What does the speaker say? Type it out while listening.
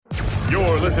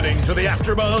You're listening to the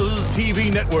AfterBuzz TV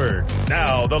Network,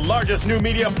 now the largest new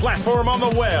media platform on the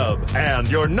web, and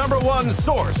your number one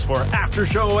source for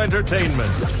after-show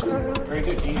entertainment. Very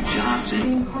good, Dean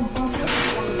Johnson.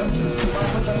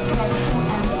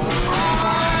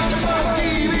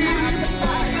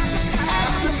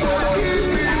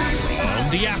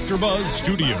 The AfterBuzz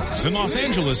Studios in Los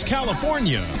Angeles,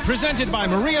 California. Presented by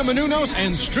Maria Menounos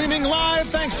and streaming live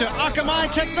thanks to Akamai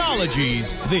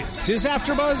Technologies. This is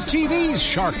AfterBuzz TV's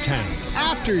Shark Tank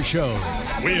After Show.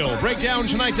 We'll break down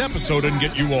tonight's episode and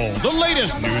get you all the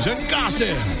latest news and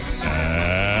gossip.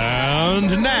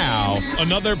 And now,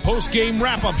 another post-game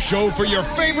wrap-up show for your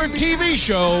favorite TV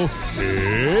show.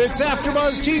 It's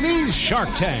AfterBuzz TV's Shark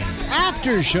Tank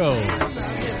After Show.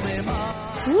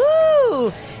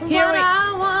 Woo! Here what we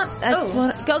I want. That's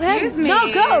what. Go ahead. Excuse me.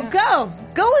 No,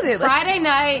 go with it. Friday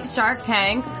night Shark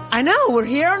Tank. I know we're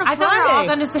here on a I Friday. thought we were all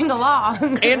going to sing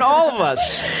along. And all of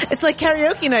us. It's like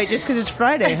karaoke night just because it's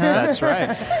Friday, huh? That's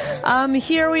right.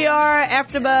 Here we are,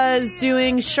 AfterBuzz,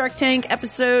 doing Shark Tank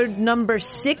episode number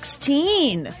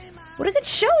 16. What a good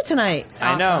show tonight.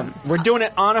 I know. We're doing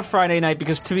it on a Friday night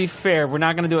because, to be fair, we're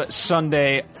not going to do it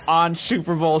Sunday on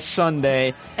Super Bowl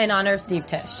Sunday. In honor of Steve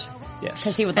Tisch. Yes.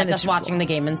 Because he would like us watching the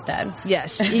game instead.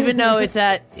 Yes, even though it's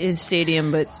at his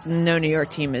stadium, but no New York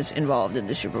team is involved in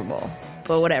the Super Bowl.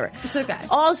 But whatever. It's okay.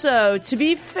 Also, to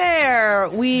be fair,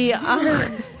 we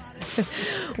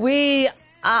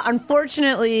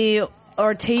unfortunately we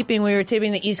were taping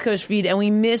the East Coast feed and we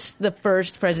missed the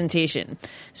first presentation.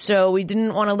 So we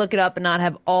didn't want to look it up and not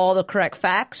have all the correct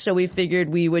facts, so we figured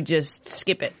we would just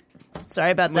skip it.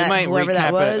 Sorry about that, we might whoever recap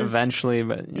that was. it eventually,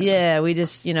 but Yeah, we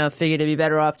just, figured it'd be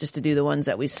better off just to do the ones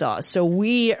that we saw. So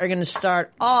we are going to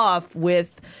start off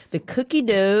with the Cookie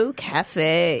Dough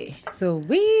Cafe.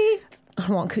 Sweet. I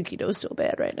want cookie dough so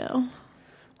bad right now.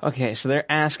 Okay, so they're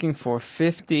asking for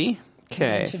 $50K for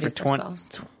Introduce 20.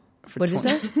 ourselves. What'd you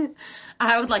say?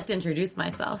 I would like to introduce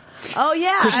myself. Oh,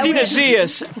 yeah. Christina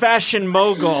Zias, fashion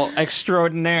mogul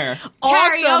extraordinaire.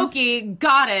 Awesome. Karaoke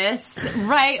goddess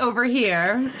right over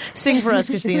here. Sing for us,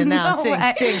 Christina, now. No sing.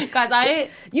 way. Guys,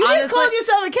 You honestly, just called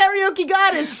yourself a karaoke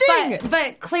goddess. Sing.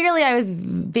 But clearly I was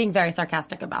being very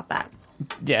sarcastic about that.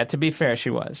 Yeah, to be fair, she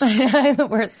was. I have the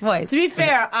worst voice. To be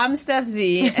fair, I'm Steph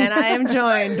Z, and I am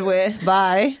joined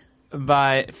by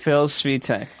Phil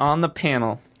Svitek on the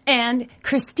panel. And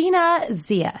Christina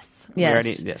Zias.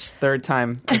 Yes. Third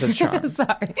time as a charm.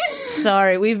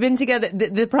 Sorry, we've been together.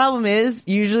 The problem is,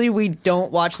 usually we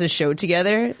don't watch the show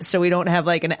together, so we don't have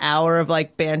like an hour of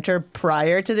like banter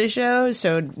prior to the show.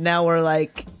 So now we're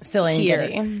like Silly and here.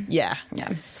 giddy. Yeah.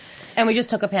 And we just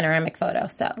took a panoramic photo,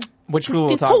 so. Which we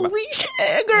will talk about. Holy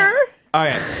sugar! All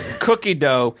right, cookie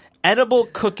dough, edible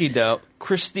cookie dough.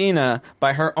 Christina,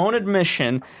 by her own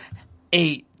admission,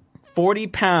 ate 40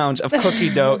 pounds of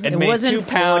cookie dough and made wasn't 2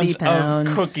 pounds 40 pounds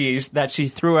of cookies that she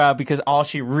threw out because all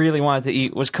she really wanted to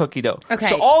eat was cookie dough. Okay.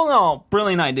 So all in all,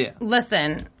 brilliant idea.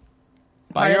 Listen,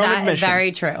 By part your of own that is admission.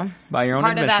 very true. By your own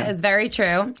Part admission. of that is very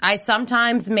true. I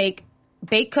sometimes make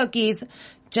baked cookies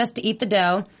just to eat the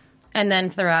dough and then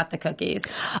throw out the cookies.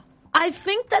 I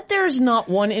think that there's not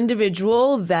one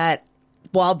individual that,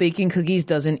 while baking cookies,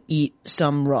 doesn't eat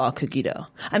some raw cookie dough.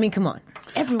 I mean, come on.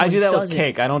 Everyone I do that does with it.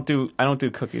 cake. I don't do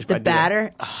cookies. The but I do that.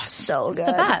 batter, oh, so good.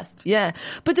 the best. Yeah.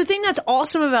 But the thing that's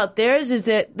awesome about theirs is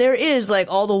that there is like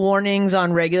all the warnings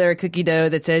on regular cookie dough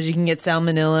that says you can get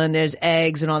salmonella and there's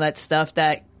eggs and all that stuff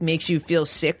that makes you feel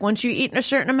sick once you eat a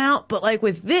certain amount. But like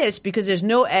with this, because there's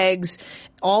no eggs,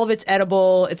 all of it's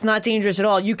edible, it's not dangerous at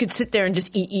all. You could sit there and just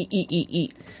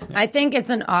eat. I think it's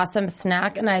an awesome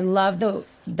snack, and I love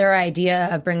their idea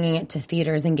of bringing it to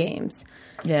theaters and games.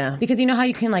 Yeah. Because you know how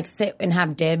you can like sit and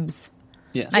have dibs?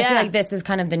 Yes. I feel like this is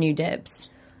kind of the new dibs.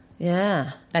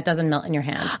 Yeah. That doesn't melt in your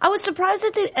hand. I was surprised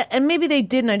that they, and maybe they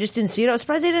didn't, I just didn't see it. I was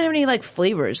surprised they didn't have any like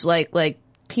flavors, like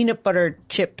peanut butter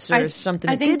chips or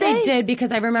something. I think did they did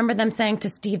because I remember them saying to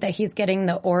Steve that he's getting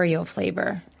the Oreo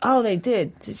flavor. Oh, they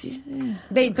did. Did you?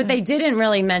 Yeah. But they didn't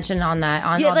really mention on that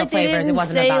on all like the flavors. they It didn't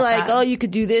wasn't say about like, that. oh, you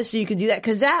could do this or you could do that,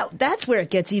 because that's where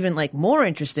it gets even like more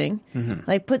interesting. Mm-hmm.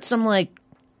 Like put some like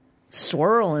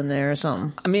swirl in there or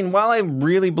something. I mean, while I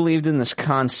really believed in this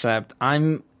concept,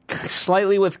 I'm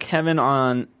slightly with Kevin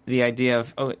on the idea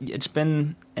of, it's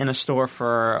been in a store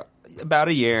for about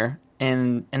a year.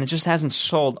 And it just hasn't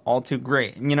sold all too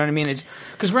great. You know what I mean? It's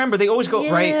because remember, they always go,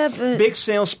 right? But Big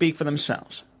sales speak for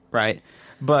themselves, right?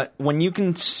 But when you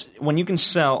can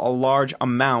sell a large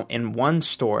amount in one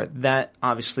store, that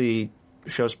obviously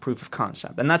shows proof of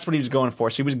concept, and that's what he was going for.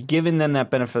 So he was giving them that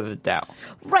benefit of the doubt.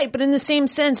 Right, but in the same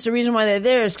sense, the reason why they're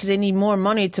there is because they need more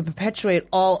money to perpetuate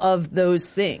all of those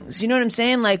things. You know what I'm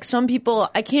saying? Like, some people,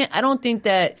 I don't think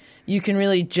that you can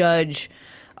really judge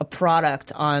a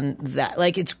product on that.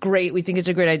 Like, it's great. We think it's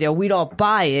a great idea. We'd all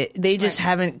buy it. They just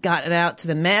haven't gotten it out to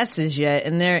the masses yet.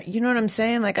 And they're, you know what I'm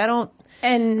saying? Like,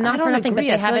 And not for nothing, but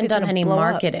they haven't done any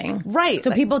marketing. Right.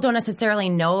 So people don't necessarily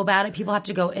know about it. People have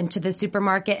to go into the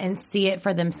supermarket and see it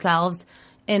for themselves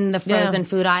in the frozen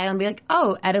food aisle and be like,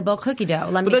 oh, edible cookie dough.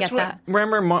 Let me get that.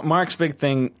 Remember, Mark's big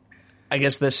thing, I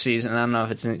guess this season, I don't know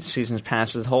if it's in seasons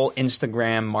past, is the whole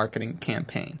Instagram marketing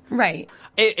campaign. Right.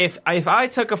 If I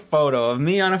took a photo of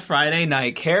me on a Friday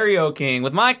night karaokeing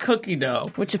with my cookie dough.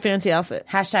 What's your fancy outfit?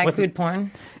 Hashtag food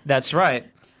porn. That's right.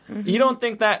 Mm-hmm. You don't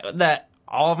think that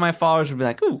all of my followers would be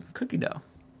like, ooh, cookie dough.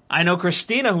 I know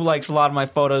Christina, who likes a lot of my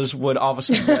photos, would all of a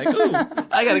sudden be like, ooh,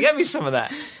 I gotta get me some of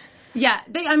that. Yeah,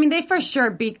 they for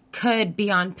sure could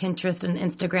be on Pinterest and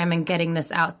Instagram and getting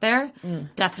this out there.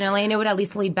 Definitely. And it would at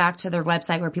least lead back to their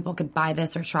website where people could buy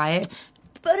this or try it.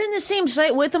 But in the same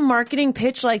site with a marketing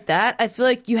pitch like that, I feel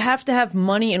like you have to have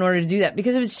money in order to do that.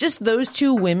 Because if it's just those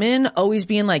two women always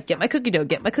being like, get my cookie dough,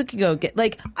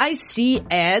 like, I see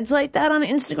ads like that on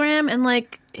Instagram and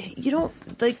like, you don't,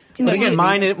 like, you know. But again,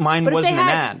 mine wasn't an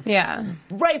ad. Yeah.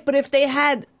 Right, but if they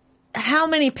had how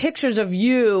many pictures of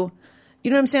you,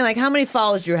 you know what I'm saying? Like, how many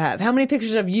followers do you have? How many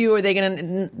pictures of you are they going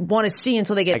to want to see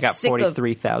until they get sick of? I got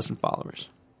 43,000 followers.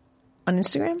 On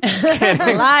Instagram?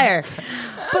 Liar.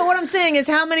 But what I'm saying is,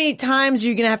 how many times are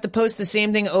you going to have to post the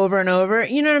same thing over and over?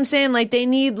 You know what I'm saying? Like, they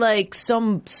need, like,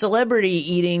 some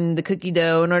celebrity eating the cookie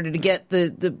dough in order to get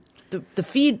the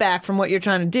feedback from what you're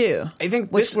trying to do. I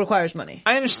think which requires money.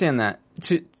 I understand that.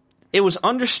 It was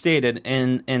understated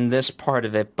in this part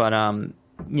of it, but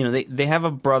you know, they have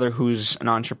a brother who's an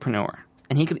entrepreneur,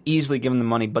 and he could easily give him the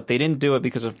money, but they didn't do it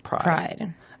because of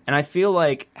pride. And I feel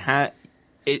like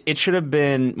it should have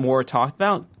been more talked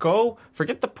about. Go,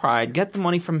 forget the pride, get the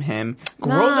money from him,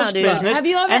 grow this business,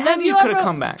 and then you could have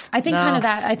come back. I think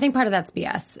part of that's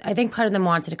BS. I think part of them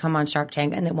wanted to come on Shark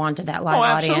Tank and they wanted that live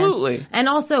audience. Absolutely. And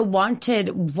also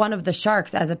wanted one of the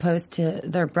sharks as opposed to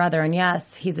their brother. And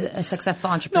yes, he's a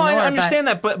successful entrepreneur. No, I understand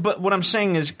that, but what I'm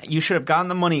saying is you should have gotten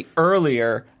the money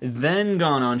earlier, then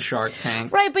gone on Shark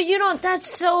Tank. Right, but you don't, that's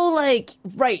so like,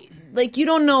 right. Like, you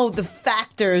don't know the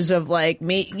factors of, like,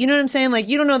 you know what I'm saying? Like,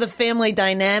 you don't know the family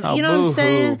dynamic. Oh, you know what I'm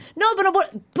saying? No,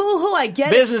 but boo-hoo, I get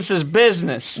it. Business is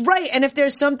business. Right, and if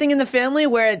there's something in the family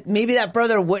where maybe that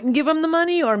brother wouldn't give him the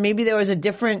money, or maybe there was a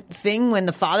different thing when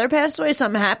the father passed away,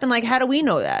 something happened, like, how do we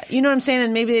know that? You know what I'm saying?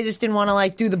 And maybe they just didn't want to,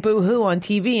 like, do the boo-hoo on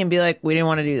TV and be like, we didn't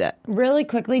want to do that. Really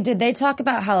quickly, did they talk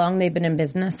about how long they've been in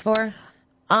business for?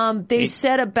 They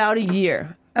said about a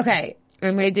year. Okay.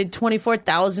 And they did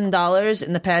 $24,000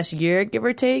 in the past year, give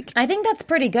or take. I think that's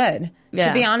pretty good,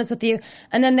 to be honest with you.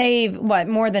 And then they've,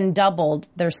 more than doubled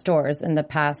their stores in the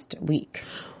past week.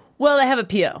 Well, they have a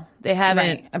PO. They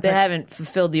haven't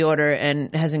fulfilled the order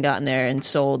and hasn't gotten there and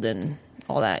sold and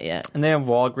all that yet. And they have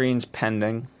Walgreens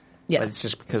pending. Yeah. But it's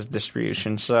just because of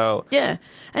distribution, so. Yeah.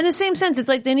 And in the same sense, it's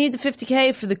like they need the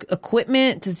 $50K for the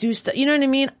equipment to do stuff. You know what I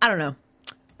mean? I don't know.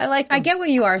 I get what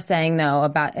you are saying, though,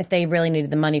 about if they really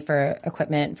needed the money for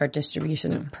equipment, for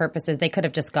distribution purposes, they could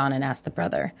have just gone and asked the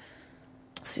brother.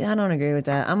 See, I don't agree with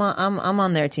that. I'm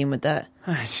on their team with that.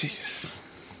 Jesus.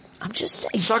 I'm just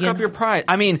saying. Suck up your pride.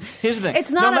 I mean, here's the thing.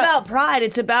 It's not about pride.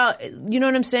 It's about, you know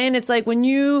what I'm saying? It's like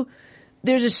when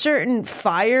there's a certain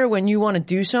fire when you want to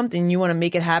do something, you want to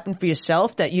make it happen for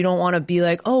yourself, that you don't want to be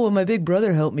like, oh, well, my big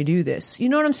brother helped me do this. You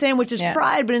know what I'm saying? Which is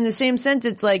pride, but in the same sense,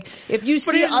 it's like, if you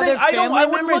see other family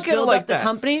members build up the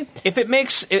company. If it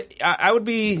makes it, I would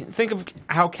think of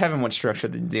how Kevin would structure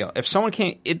the deal. If someone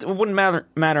came, it wouldn't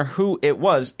matter who it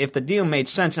was. If the deal made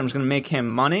sense and was going to make him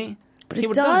money, but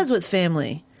it does with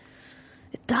family.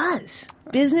 It does.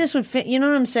 Business would fit. You know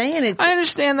what I'm saying? I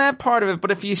understand that part of it, but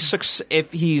if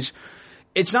he's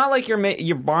it's not like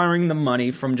you're borrowing the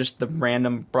money from just the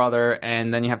random brother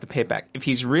and then you have to pay it back. If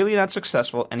he's really that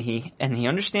successful and he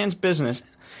understands business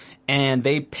and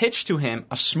they pitch to him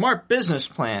a smart business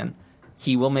plan,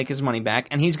 he will make his money back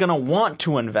and he's going to want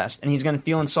to invest and he's going to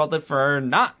feel insulted for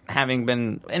not having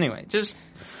been. Anyway, just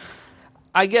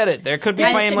I get it. There could be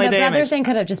family damage. The brother thing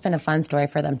could have just been a fun story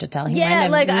for them to tell. He I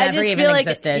just even feel like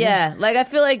existed. I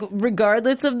feel like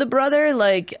regardless of the brother,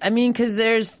 like, I mean, because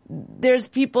there's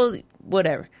people.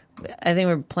 Whatever. I think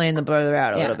we're playing the brother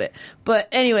out a little bit. But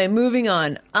anyway, moving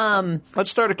on. Let's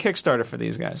start a Kickstarter for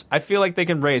these guys. I feel like they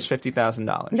can raise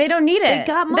 $50,000. They don't need it. They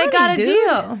got money, They got a dude.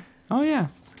 deal. Oh, yeah.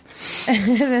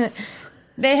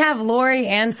 They have Lori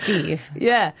and Steve.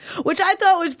 Yeah, which I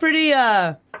thought was pretty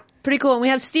cool. And we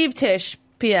have Steve Tisch,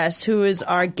 P.S., who is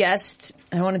our guest.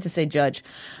 I wanted to say judge.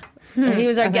 He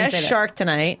was our guest shark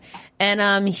tonight.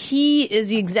 And he is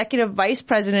the executive vice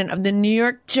president of the New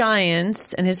York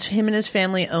Giants, and him and his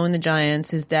family own the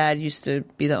Giants. His dad used to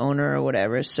be the owner or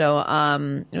whatever. So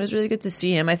it was really good to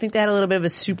see him. I think they had a little bit of a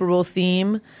Super Bowl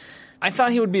theme. I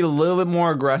thought he would be a little bit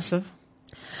more aggressive.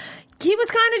 He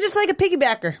was kind of just like a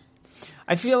piggybacker.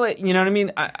 I feel like, you know what I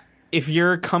mean? If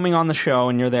you're coming on the show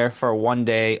and you're there for one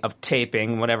day of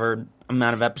taping, whatever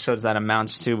amount of episodes that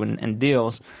amounts to and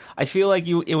deals, I feel like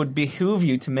it would behoove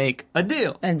you to make a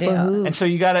deal. A deal. And so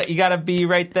you gotta be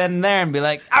right then and there and be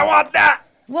like, I want that!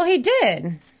 Well, he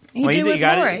did. He did with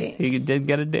Lori. He did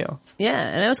get a deal. Yeah,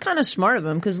 and it was kind of smart of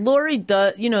him because Lori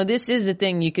does, this is a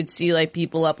thing you could see like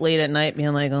people up late at night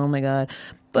being like, oh my God.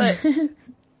 But,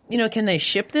 can they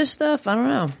ship this stuff? I don't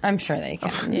know. I'm sure they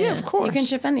can. Yeah, of course. You can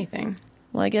ship anything.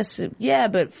 Well, I guess,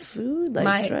 but food, like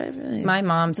my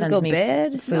mom sends me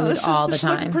food all the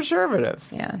time. Like a preservative.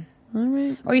 Yeah. All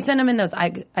right. Or you send them in those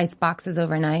ice boxes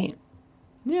overnight.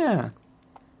 Yeah.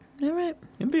 All right.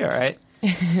 You'll be all right.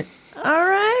 All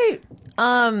right.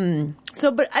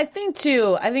 But I think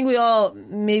we all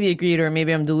maybe agreed, or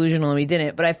maybe I'm delusional and we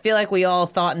didn't, but I feel like we all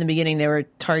thought in the beginning they were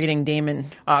targeting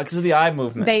Damon. Because of the eye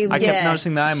movement. I kept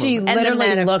noticing the eye movement. She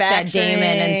literally looked at Damon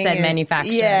and said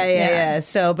manufacturing. Yeah.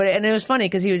 So, and it was funny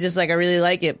because he was just like, I really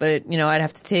like it, but I'd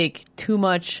have to take too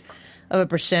much of a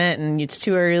percent and it's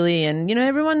too early. And,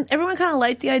 everyone kind of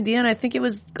liked the idea. And I think it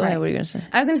was, go ahead, what are you going to say?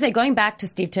 I was going to say, going back to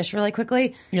Steve Tisch really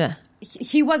quickly. Yeah.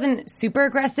 He wasn't super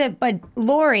aggressive, but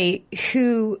Lori,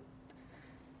 who,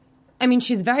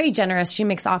 she's very generous. She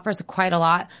makes offers quite a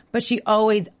lot, but she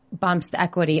always bumps the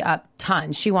equity up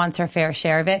tons. She wants her fair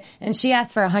share of it. And she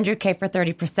asked for $100K for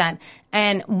 30%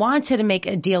 and wanted to make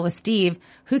a deal with Steve,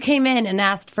 who came in and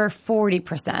asked for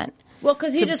 40%. Well,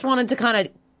 because he just wanted to kind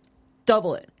of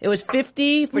double it. It was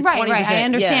 50 for 20%. Right. I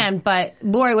understand, but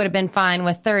Lori would have been fine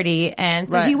with 30.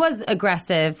 And so he was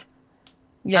aggressive.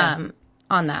 Yeah.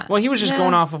 On that. Well, he was just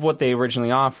going off of what they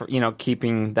originally offered,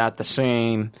 keeping that the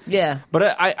same. Yeah.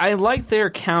 But I like their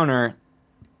counter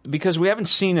because we haven't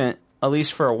seen it, at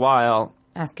least for a while.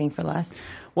 Asking for less.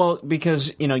 Well,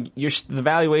 because, the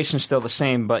valuation is still the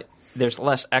same, but there's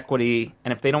less equity.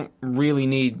 And if they don't really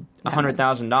need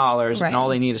 $100,000 and all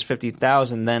they need is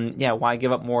 $50,000, then, why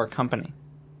give up more company?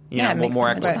 It makes more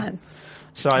equity. sense.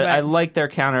 So I like their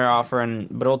counter offer,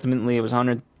 but ultimately it was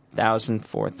 $100,000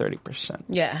 for 30%.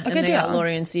 Yeah, a good deal. Got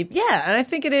Lori and Steve. Yeah, and I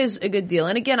think it is a good deal.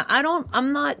 And again, I don't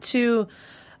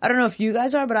know if you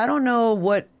guys are, but I don't know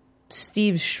what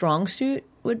Steve's strong suit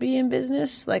would be in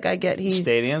business. Like, I get he's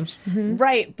stadiums,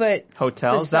 right? But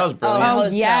hotels. That was brilliant.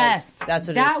 Hotels. Yes, that's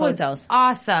what that it is. Was hotels.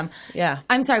 Awesome. Yeah,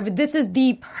 I'm sorry, but this is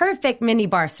the perfect mini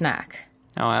bar snack.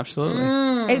 Oh,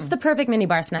 absolutely. It's the perfect mini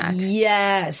bar snack.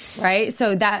 Yes. Right.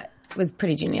 So that was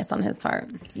pretty genius on his part.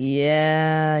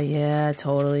 Yeah,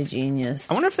 totally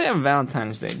genius. I wonder if they have a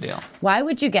Valentine's Day deal. Why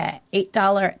would you get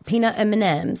 $8 peanut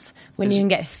M&Ms when you can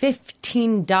get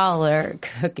 $15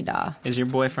 cookie dough? Is your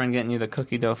boyfriend getting you the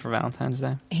cookie dough for Valentine's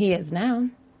Day? He is now.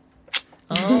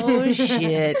 Oh,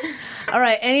 shit. All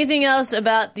right, anything else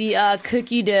about the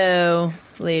cookie dough,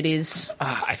 ladies?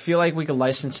 I feel like we could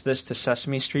license this to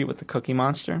Sesame Street with the Cookie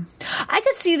Monster. I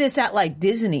could see this at, like,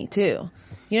 Disney, too.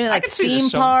 Like theme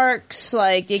this parks,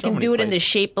 like they can do it places. in the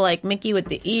shape of like Mickey with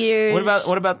the ears.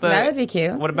 What about the? That would be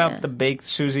cute. What about the baked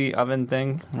Susie oven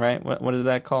thing? Right? What is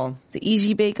that called? The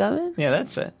Easy Bake Oven? Yeah,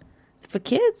 that's it. For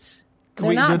kids.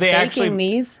 They're not baking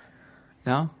these.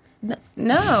 No.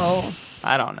 No.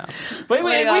 I don't know. But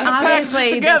we can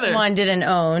obviously together. This one didn't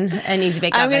own an Easy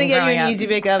Bake Oven. I'm going to get you an up. Easy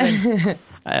Bake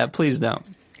Oven. Please don't.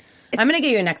 I'm going to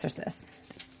get you an Exorcist.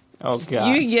 Oh God!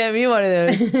 You get me one of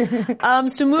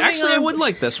those. So moving Actually, on, I would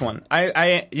like this one.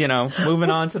 Moving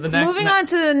on to the next. Moving on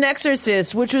to the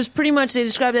Nexorcist, which was pretty much they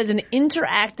described as an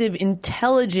interactive,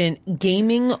 intelligent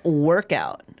gaming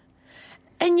workout.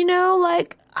 And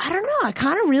I don't know, I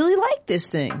kind of really like this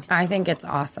thing. I think it's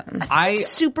awesome.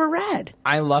 It's super rad.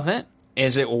 I love it.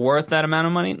 Is it worth that amount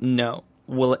of money? No.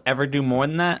 Will it ever do more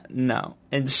than that? No.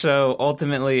 And so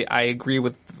ultimately, I agree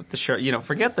with the shirt.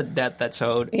 Forget the debt that's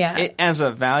owed. Yeah. As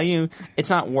a value, it's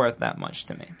not worth that much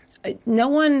to me. No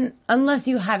one, unless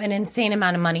you have an insane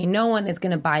amount of money, no one is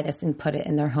going to buy this and put it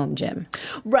in their home gym.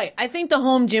 Right. I think the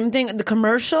home gym thing, the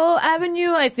commercial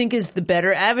avenue, I think is the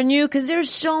better avenue because there's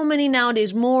so many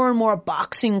nowadays, more and more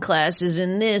boxing classes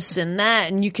and this and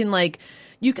that. And you can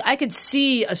I could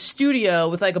see a studio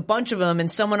with like a bunch of them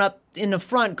and someone up in the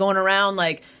front going around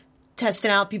like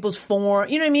testing out people's form.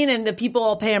 You know what I mean? And the people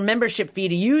all pay a membership fee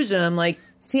to use them. Like,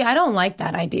 See, I don't like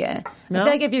that idea. No? I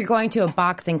feel like if you're going to a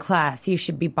boxing class, you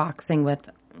should be boxing with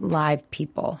live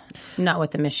people, not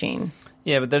with the machine.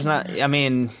 Yeah, but there's not. I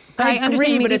mean, I agree, understand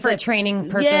but maybe it's for like- training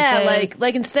purposes. Yeah,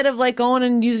 like instead of like going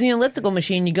and using the elliptical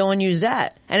machine, you go and use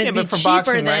that, and it'd yeah, be but for cheaper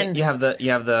boxing, than right? You have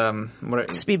the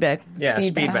what? speed bag. Yeah,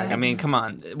 Speed speed bag. bag. I mean, come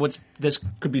on. This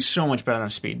could be so much better than a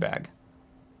speed bag.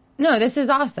 No, this is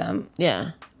awesome.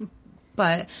 Yeah,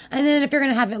 But, and then if you're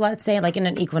going to have it, let's say like in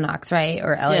an Equinox, right?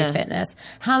 Or LA Yeah. Fitness,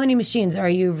 how many machines are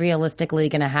you realistically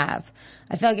going to have?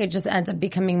 I feel like it just ends up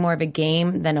becoming more of a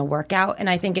game than a workout. And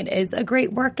I think it is a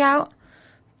great workout,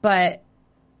 but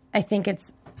I think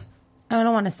it's, I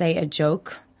don't want to say a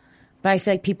joke, but I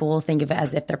feel like people will think of it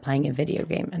as if they're playing a video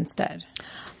game instead.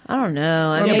 I don't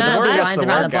know. I Or mean, maybe but the the workout's lines the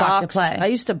around the workout. block to boxed- play. I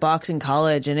used to box in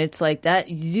college, and it's like that.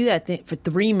 You do that thing for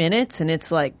 3 minutes, and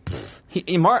it's like, pfft,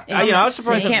 I was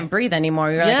surprised. You can't breathe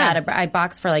anymore. You're Yeah. like, I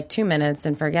box for like 2 minutes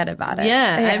and forget about it.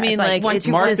 Yeah, I mean, it's like, one, it's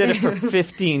two, Mark one, did it two. for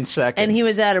 15 seconds, and he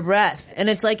was out of breath. And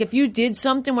it's like if you did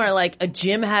something where like a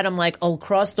gym had him like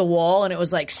across the wall, and it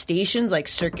was like stations, like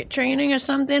circuit training or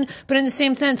something. But in the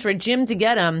same sense, for a gym to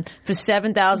get them for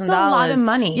 $7,000, That's a lot of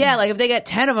money. Yeah, like if they get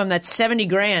 10 of them, that's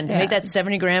 $70,000. To Yeah. make that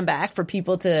 $70,000 back for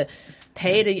people to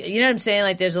pay to, you know what I'm saying?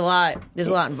 Like there's a lot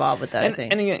involved with that. I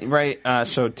think. And again, right,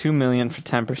 so $2 million for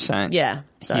 10%. Yeah,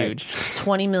 sorry. Huge.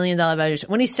 $20 million valuation.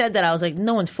 When he said that, I was like,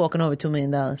 no one's forking over $2 million.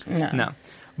 No,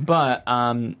 but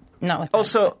Not with that.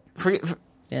 also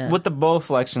Yeah. with the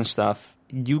Bowflex and stuff,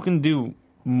 you can do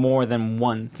more than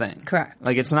one thing. Correct.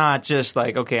 Like it's not just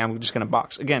like, okay, I'm just going to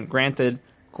box. Again, granted,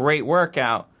 great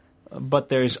workout, but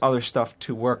there's other stuff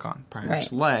to work on.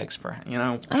 Perhaps Right. legs, perhaps, you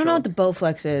know. I don't know what the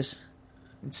Bowflex is.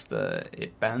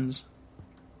 It bends.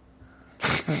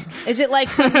 Is it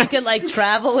like something you could like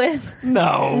travel with?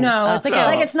 No. No, it's like No. a,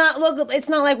 Like it's not. Look, it's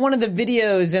not like one of the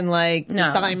videos in like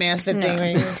No. Thigh Master No. thing. Where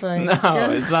you're just like,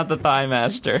 No, it's not the Thigh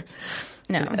Master.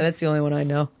 no, That's the only one I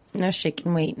know. no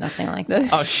shaking weight, nothing like that.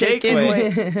 Oh, shake Shaking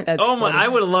weight. That's Oh my! funny. I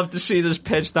would have loved to see this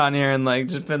pitched on here and like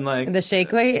just been like, The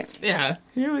shake weight. yeah,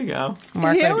 here we go.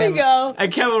 Mark Here would've we been- go.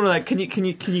 And Kevin would be like, can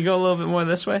you go a little bit more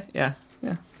this way? Yeah.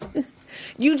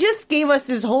 You just gave us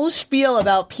this whole spiel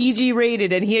about PG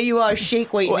rated, and here you are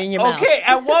shake weighting in your mouth. Okay,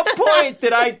 at what point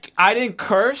did I didn't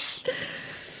curse?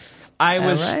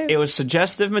 right. It was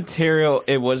suggestive material.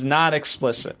 It was not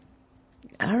explicit.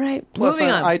 All right, Plus,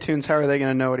 moving on. iTunes, how are they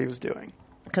going to know what he was doing?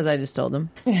 Because I just told them.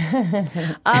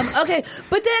 Okay,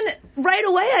 but then right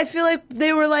away, I feel like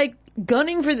they were like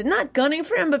gunning for not gunning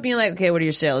for him, but being like, okay, what are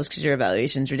your sales? Because your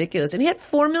evaluation's ridiculous. And he had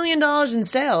 $4 million in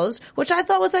sales, which I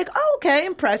thought was like, oh, okay,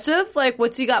 impressive. Like,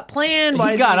 what's he got planned?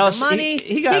 Why He does got need us- the money?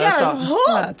 he got us up.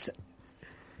 hooked.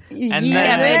 And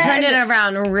yeah, then- they turned it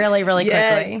around really, really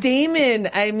Yeah, quickly. Damon.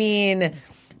 I mean,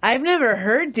 I've never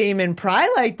heard Damon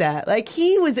pry like that. Like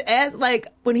he was like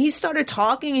when he started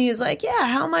talking, he was like, "Yeah,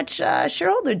 how much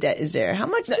shareholder debt is there? How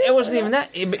much?" It wasn't even that.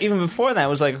 Even before that, it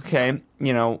was like, okay,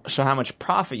 so how much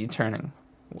profit you turning?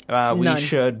 We None.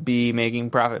 should be making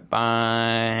profit by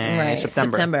Right.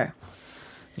 September.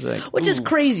 It was like, Which is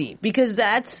crazy because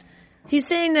he's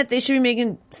saying that they should be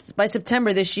making by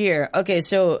September this year. Okay,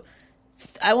 so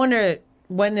I wonder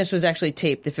when this was actually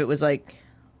taped. If it was like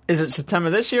is it September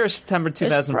this year or September it's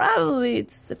 2000? probably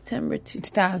it's September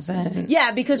 2000.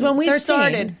 Yeah, because when we 13.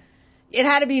 started, it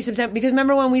had to be September. Because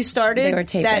remember when we started, They were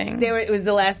taping. It was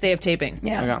the last day of taping.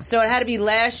 Yeah. Okay. So it had to be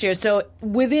last year. So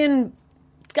within,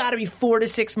 got to be 4 to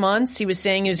 6 months, he was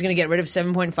saying he was going to get rid of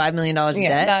 $7.5 million in Yeah,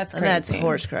 debt. that's And that's crazy.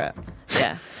 horse crap.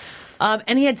 Yeah.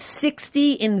 And he had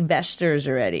 60 investors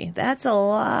already. That's a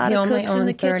lot He of only cooks in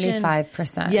the owned kitchen.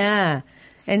 35%. Yeah.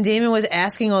 And Damon was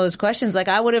asking all those questions. Like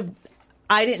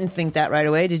I didn't think that right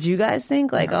away. Did you guys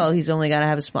think like, oh, he's only got to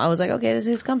have a small? I was like, okay, this is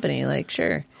his company. Like,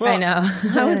 sure. I know.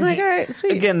 I was like, all right,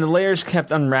 sweet. Again, the layers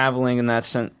kept unraveling in that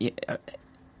sense.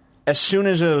 As soon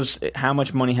as it was, how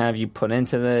much money have you put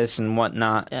into this and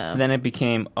whatnot, Yeah. then it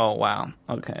became, oh wow,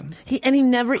 okay. He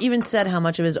never even said how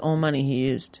much of his own money he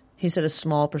used. He said a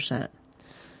small percent,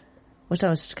 which I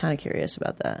was kind of curious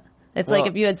about that. It's Well- like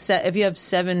if you have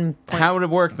 7. How would it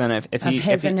work then if Of he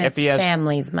his and his if he has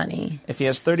family's money. if he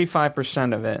has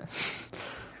 35% of it?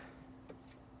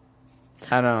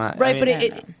 I don't know. Right, I but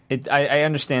mean, I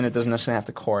understand it doesn't necessarily have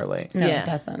to correlate. No, Yeah. it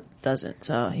doesn't. doesn't.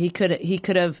 So he could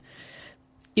have,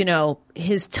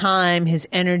 his time, his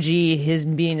energy, his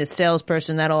being a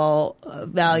salesperson, that all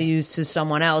values to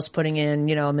someone else putting in,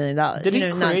 $1 million. Did he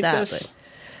not create that, this? but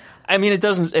I mean,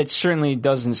 it certainly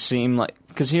doesn't seem like,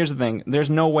 because here's the thing, there's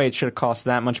no way it should have cost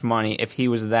that much money if he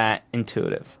was that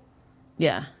intuitive.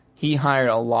 yeah. He hired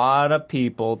a lot of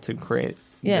people to create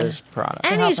this product.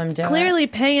 And help he's him do clearly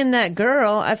paying that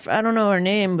girl. I don't know her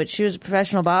name, but she was a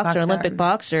professional boxer, Boxer. Olympic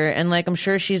boxer, and like I'm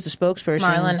sure she's the spokesperson.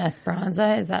 Marlon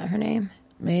Esperanza, is that her name?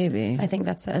 Maybe. I think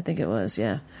that's it. I think it was.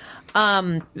 Yeah. I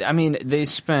mean, they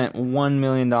spent $1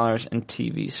 million in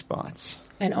TV spots.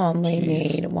 And only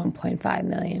made $1.5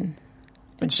 million.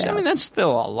 Which, I mean, that's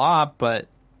still a lot, but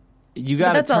you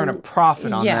got to that's turn a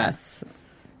profit on yes. that.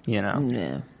 You know?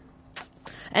 Yeah.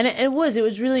 And it was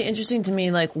really interesting to me,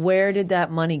 like, where did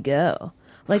that money go?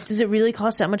 Like, does it really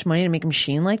cost that much money to make a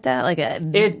machine like that? Like,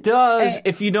 it does.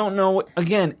 If you don't know,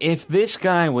 again, if this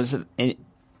guy was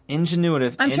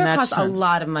ingenuitive, I'm in sure it that costs a sense,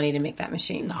 lot of money to make that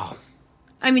machine. No.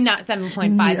 I mean, not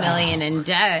 $7.5 million in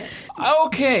debt.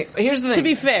 Okay, here's the thing. to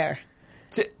be fair.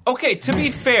 To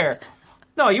be fair.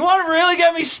 No, you want to really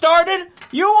get me started?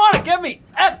 You want to get me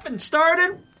effing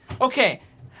started? Okay,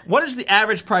 what is the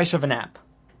average price of an app?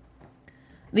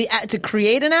 To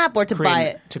create an app or to buy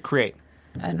it? To create.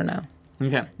 I don't know.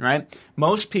 Okay, right?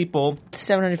 Most people,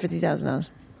 $750,000.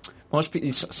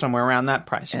 somewhere around that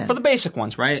price. Yeah. For the basic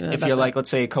ones, right? Yeah, if you're like, let's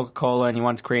say, Coca-Cola and you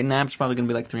want to create an app, it's probably going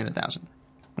to be like $300,000.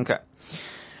 Okay.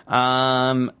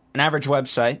 An average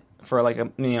website for like,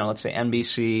 let's say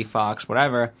NBC, Fox,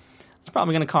 whatever, it's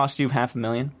probably going to cost you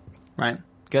 $500,000, right?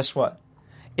 Guess what?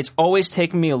 It's always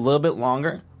taken me a little bit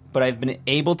longer, but I've been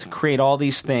able to create all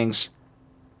these things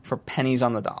for pennies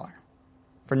on the dollar.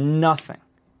 For nothing.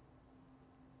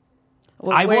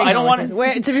 I don't want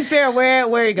to. To be fair, where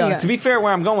are you going? To be fair,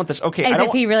 where I'm going with this, okay. As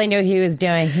if he really knew what he was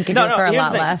doing. He could do it for a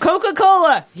lot less.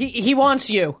 Coca-Cola. He wants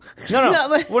you.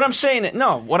 No. What I'm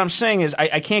saying is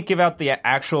I can't give out the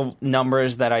actual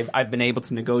numbers that I've been able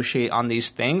to negotiate on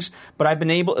these things, but I've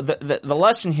been able. The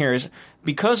lesson here is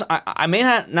because I may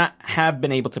not have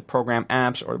been able to program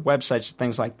apps or websites or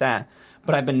things like that,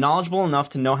 but I've been knowledgeable enough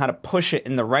to know how to push it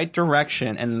in the right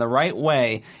direction and in the right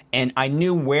way, and I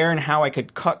knew where and how I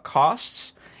could cut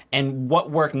costs and what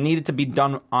work needed to be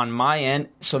done on my end,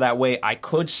 so that way I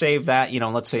could save that.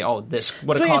 Let's say, this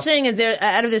would have cost. So what you're saying is,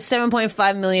 out of this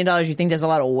 $7.5 million, you think there's a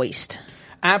lot of waste?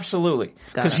 Absolutely,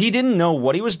 because he didn't know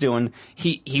what he was doing.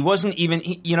 He wasn't even.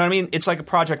 You know what I mean? It's like a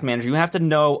project manager. You have to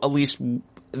know at least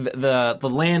the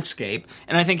landscape,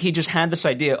 and I think he just had this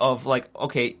idea of like,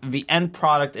 okay, the end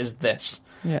product is this.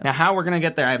 Yeah. Now, how we're going to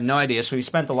get there, I have no idea. So he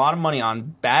spent a lot of money on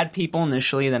bad people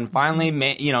initially, then finally,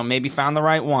 maybe found the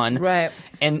right one. Right.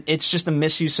 And it's just a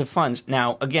misuse of funds.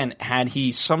 Now, again, had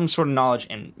he some sort of knowledge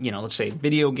in, let's say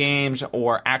video games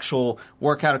or actual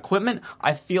workout equipment,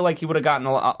 I feel like he would have gotten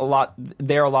a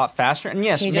lot faster. And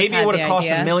yes, maybe it would have cost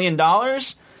 $1 million,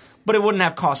 but it wouldn't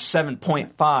have cost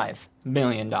 $7.5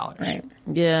 million. Right.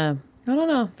 Yeah. I don't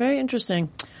know. Very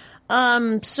interesting.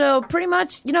 So pretty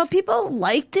much, people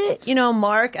liked it.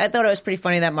 Mark, I thought it was pretty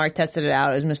funny that Mark tested it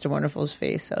out. It was Mr. Wonderful's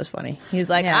face. That was funny. He's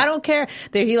like, I don't care.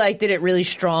 He did it really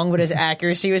strong, but his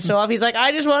accuracy was so off. He's like,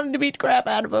 I just wanted to beat crap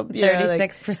out of him.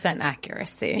 36%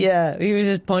 accuracy. Yeah. He was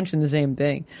just punching the same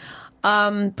thing.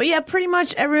 But yeah, pretty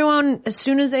much everyone, as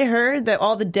soon as they heard that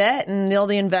all the debt and all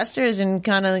the investors and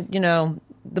kind of,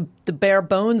 the bare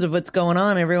bones of what's going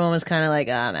on, everyone was kind of like,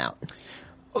 I'm out.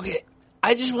 Okay.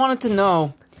 I just wanted to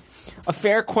know. A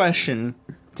fair question,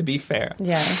 to be fair.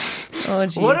 Yeah. Oh,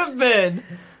 geez. Would have been,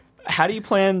 how do you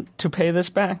plan to pay this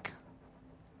back?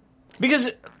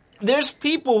 Because there's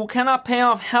people who cannot pay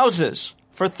off houses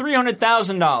for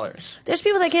 $300,000. There's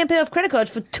people that can't pay off credit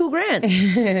cards for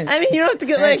 $2,000. I mean, you don't have to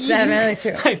get like... That's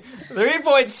really true. Like,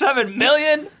 $3.7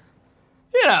 million?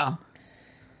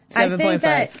 I think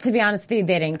that, to be honest with you,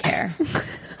 they didn't care.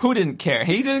 Who didn't care?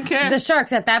 He didn't care? The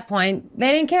Sharks at that point,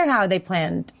 they didn't care how he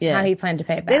planned to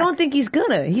pay back. They don't think he's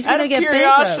gonna. He's Out gonna of get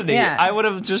curiosity, bankrupt. I would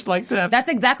have just liked to have... That's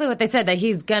exactly what they said, that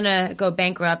he's gonna go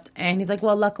bankrupt. And he's like,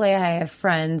 well, luckily I have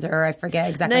friends, or I forget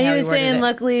exactly how he was worded saying, it.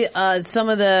 luckily, some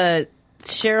of the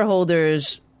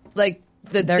shareholders, like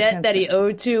the debt that he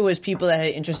owed to was people that had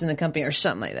interest in the company or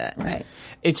something like that. Right.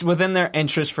 It's within their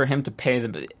interest for him to pay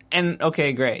them. And,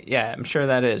 okay, great. Yeah, I'm sure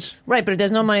that is. Right, but if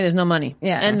there's no money, there's no money.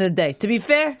 Yeah. End of the day. To be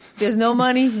fair, if there's no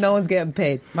money, no one's getting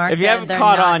paid. Mark If you said haven't they're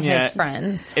caught not on his yet,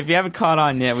 friends. If you haven't caught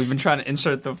on yet, we've been trying to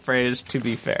insert the phrase, to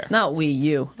be fair. Not we,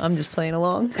 you. I'm just playing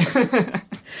along.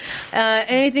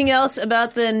 Anything else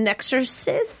about the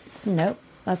Nexorcists? Nope.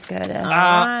 Let's go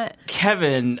to...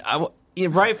 Kevin,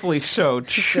 rightfully so,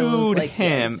 chewed like,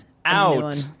 him yes, a new out.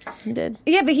 one. He did.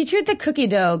 Yeah, but he chewed the cookie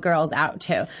dough girls out,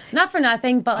 too. Not for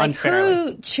nothing, but, like, Unfairly.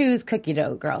 who chews cookie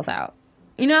dough girls out?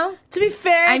 You know? To be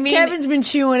fair, I mean, Kevin's been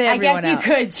chewing everyone I guess out.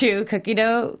 you could chew cookie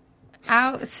dough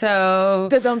out, so...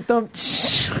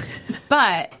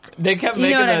 But... They kept You know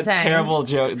making what a I'm saying. terrible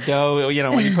joke. Dough,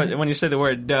 when you say the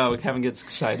word dough, Kevin gets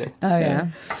excited. Oh, yeah.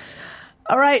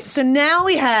 All right, so now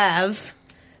we have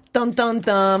Dum, dum,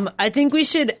 dum. I think we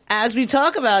should, as we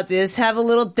talk about this, have a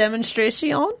little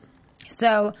demonstration.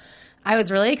 So I was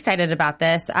really excited about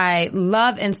this. I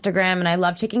love Instagram and I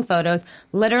love taking photos.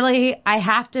 Literally, I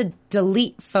have to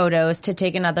delete photos to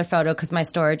take another photo because my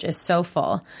storage is so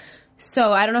full.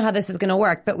 So I don't know how this is going to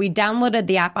work, but we downloaded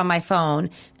the app on my phone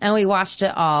and we watched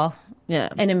it all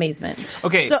in amazement.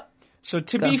 Okay. So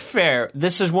to be fair,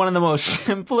 this is one of the most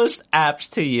simplest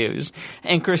apps to use.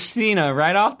 And Christina,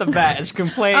 right off the bat, is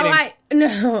complaining.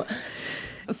 No.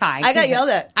 Fine. I got yelled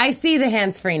at. I see the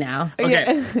hands-free now. Okay.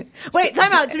 Yeah. Wait,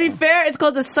 time out. To be fair, it's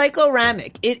called the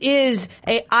Cycloramic. It is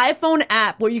a iPhone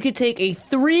app where you could take a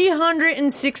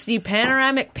 360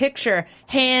 panoramic picture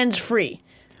hands-free.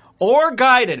 Or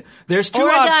guided. There's two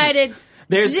Or options. guided.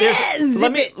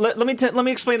 Let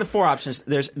me explain the four options.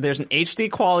 There's an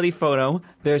HD quality photo.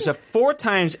 There's a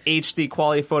 4x HD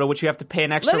quality photo, which you have to pay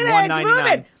an extra Look at that, it's $199.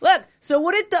 moving. Look, so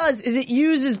what it does is it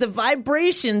uses the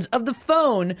vibrations of the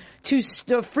phone to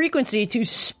the frequency to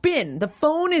spin. The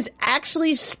phone is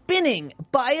actually spinning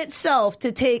by itself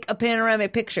to take a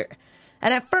panoramic picture.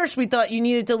 And at first we thought you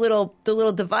needed the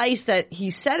little device that he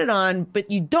set it on, but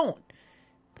you don't.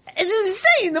 It's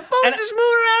insane. The phone's just moving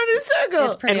around in a circle.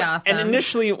 It's pretty awesome. And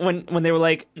initially, when they were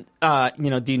like, do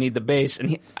you need the base?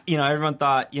 And everyone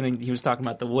thought, he was talking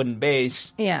about the wooden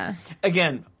base. Yeah.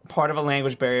 Again, part of a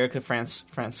language barrier. Because what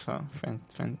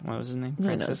was his name?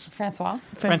 Francois.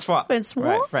 Francois.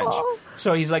 Right, French.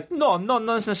 So he's like, no,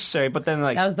 it's necessary. But then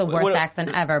that was the worst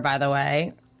accent ever, by the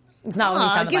way. It's not what he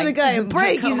sounded give like. the guy a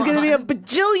break. He's going to be a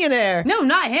bajillionaire. No,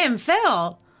 not him.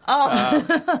 Phil. And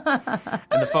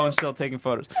the phone's still taking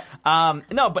photos.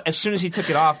 No, but as soon as he took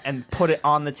it off and put it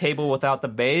on the table without the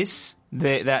base,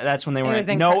 that's when they were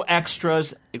like, no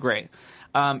extras. Great.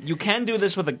 You can do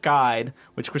this with a guide,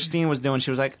 which Christine was doing. She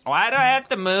was like, why do I have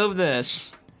to move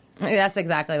this? That's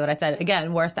exactly what I said.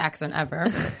 Again, worst accent ever.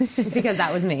 Because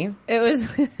that was me. It was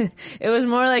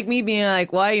more like me being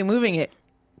like, why are you moving it?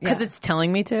 Because it's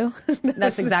telling me to.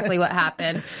 That's exactly what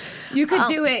happened. You could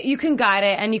do it, you can guide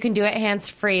it, and you can do it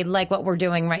hands-free like what we're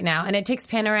doing right now. And it takes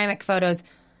panoramic photos,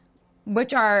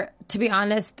 which are, to be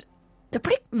honest, they're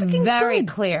pretty freaking very good.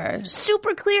 Clear.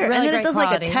 Super clear. Really and then it great does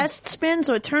quality. like a test spin,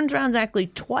 so it turns around exactly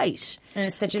twice. And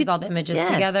it stitches all the images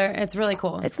together. It's really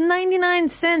cool. It's 99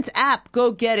 cents app.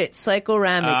 Go get it.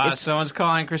 Cycloramic. Someone's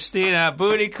calling Christina.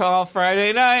 Booty call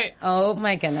Friday night. Oh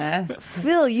my goodness.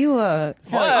 Phil, you You're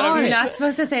not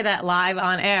supposed to say that live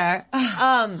on air.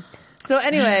 So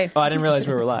anyway. Oh, I didn't realize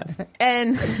we were live.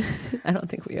 And I don't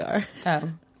think we are. Oh.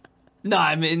 No,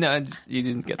 I mean, no, you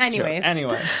didn't get the Anyways. joke.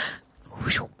 Anyway.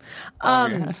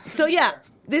 So yeah,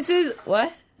 this is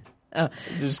what? Oh,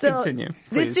 Just continue.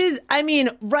 This please. is, I mean,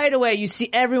 right away you see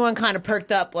everyone kind of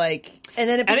perked up, like, and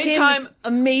then it became this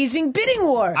amazing bidding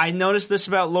war. I noticed this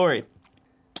about Lori.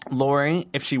 Lori,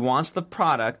 if she wants the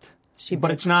product,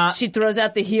 but it's not. She throws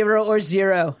out the hero or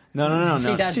zero. No.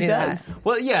 She does do that.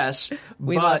 Well, yes,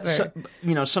 We love but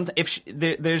her. something. If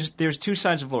there's two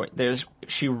sides of Lori. There's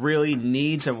she really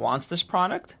needs and wants this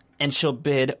product, and she'll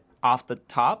bid off the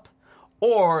top.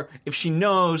 Or if she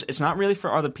knows it's not really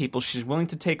for other people, she's willing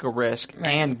to take a risk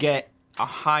and get a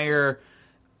higher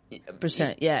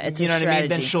percent. Yeah, it's you a know strategy. what I mean.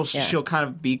 Then she'll kind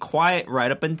of be quiet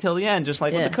right up until the end, just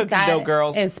like with the cookie That dough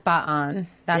girls. is spot on.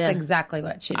 That's exactly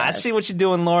what she does. I see what you're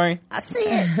doing, Lori. I see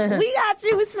it. We got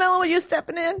you. We smelling what you're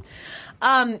stepping in.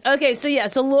 Okay,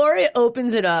 so Lori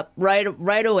opens it up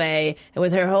right away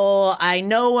with her whole, I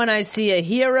know when I see a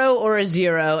hero or a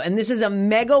zero, and this is a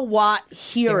megawatt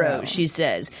hero, she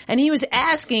says. And he was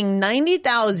asking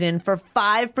 $90,000 for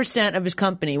 5% of his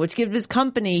company, which gives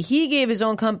he gave his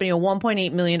own company a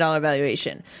 $1.8 million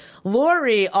valuation.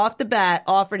 Lori, off the bat,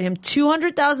 offered him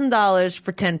 $200,000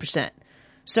 for 10%.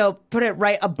 So put it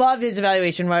right above his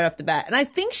evaluation right off the bat. And I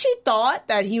think she thought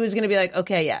that he was going to be like,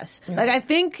 okay, yes. Like, I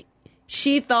think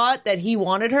she thought that he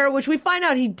wanted her, which we find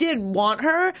out he did want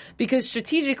her because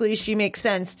strategically she makes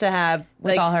sense to have,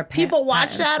 With all her people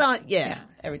watch patents. that on,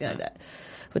 everything like that.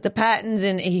 With the patents,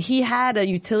 and he had a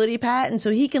utility patent,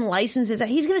 so he can license his.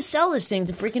 He's going to sell this thing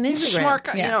to freaking Instagram. He's a smart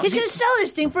guy. Yeah. He's going to sell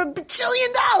this thing for $1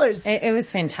 bajillion. It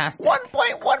was fantastic.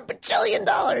 $1.1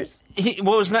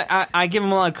 bajillion. I give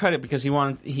him a lot of credit because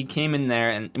he came in there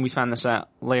and we found this out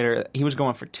later. He was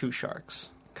going for 2 sharks.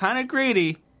 Kind of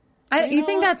greedy. You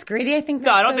think that's greedy? I think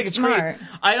that's No, I don't so think it's smart. greedy.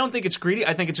 I don't think it's greedy.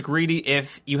 I think it's greedy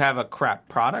if you have a crap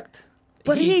product.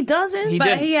 But he doesn't. But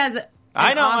didn't. he has an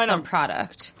awesome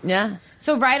product. Yeah.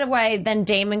 So right away, then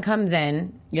Damon comes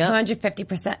in. Yep.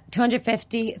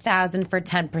 250,000 for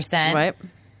 10%. Right.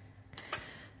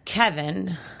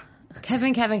 Kevin.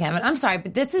 I'm sorry,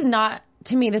 but this is not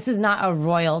to me, this is not a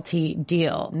royalty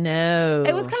deal. No.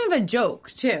 It was kind of a joke,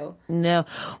 too. No.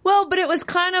 Well, but it was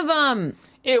kind of,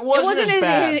 It wasn't as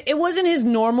bad. it wasn't his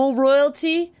normal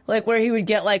royalty, like where he would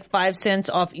get like 5 cents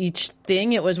off each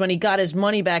thing. It was when he got his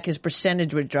money back, his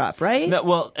percentage would drop, right? No,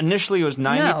 well, initially it was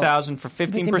 90,000 for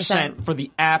 15% for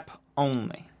the app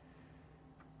only.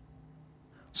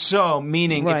 So,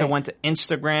 meaning if Right. it went to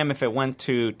Instagram, if it went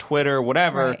to Twitter,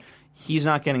 whatever, Right. he's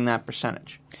not getting that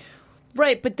percentage.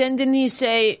 Right, but then didn't he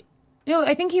say No,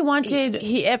 I think he wanted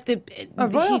he after a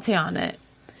royalty on it,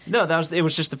 No, it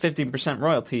was just a 15%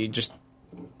 royalty. Just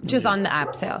on the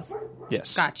app sales.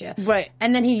 yes, Gotcha. Right.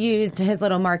 And then he used his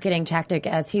little marketing tactic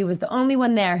as he was the only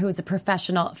one there who was a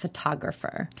professional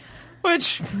photographer.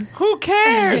 Which who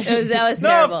cares? That was no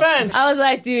terrible. offense. I was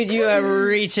like, dude, you are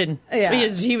reaching. Yeah.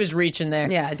 He was reaching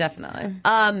there. Yeah, definitely.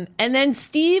 And then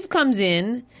Steve comes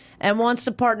in and wants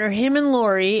to partner him and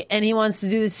Lori, and he wants to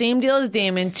do the same deal as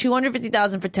Damon,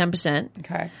 $250,000 for 10%.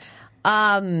 Correct.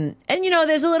 And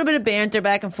there's a little bit of banter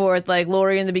back and forth. Like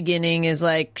Lori in the beginning is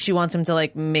like, she wants him to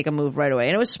like make a move right away.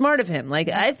 And it was smart of him. Like,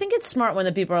 I think it's smart when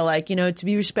the people are like, to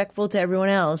be respectful to everyone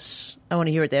else. I want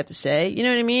to hear what they have to say. You know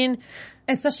what I mean?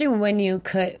 Especially when you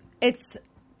could,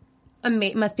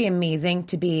 must be amazing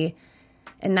to be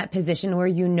in that position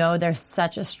where there's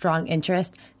such a strong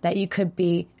interest that you could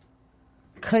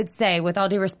say, with all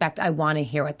due respect, I want to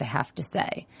hear what they have to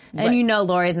say. And Right.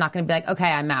 Lori's not going to be like, okay,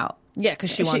 I'm out. Yeah, because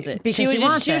she wants it. because She was she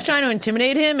wants it. trying to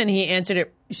intimidate him, and he answered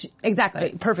it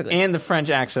Exactly. perfectly. And the French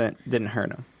accent didn't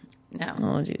hurt him. No. Oh,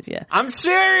 jeez, yeah. I'm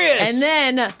serious. And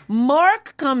then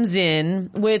Mark comes in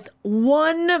with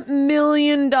 $1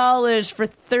 million for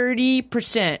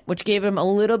 30%, which gave him a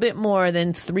little bit more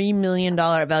than $3 million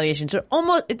valuation. So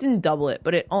it didn't double it,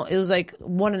 but it was like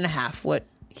 1.5 what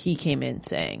he came in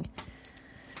saying.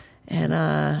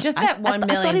 And Just that $1 I thought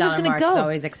million he was gonna mark go. is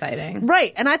always exciting.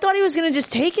 Right, and I thought he was going to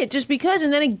just take it just because.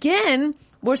 And then again,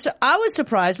 I was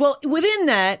surprised. Well, within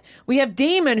that, we have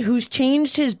Damon, who's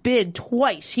changed his bid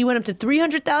twice. He went up to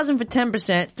 $300,000 for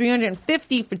 10%,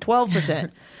 $350,000 for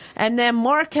 12%. And then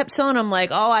Mark kept telling him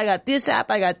like, "Oh, I got this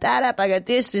app, I got that app, I got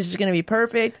this. This is going to be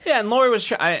perfect." Yeah, and Lori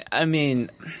was. I mean,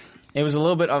 it was a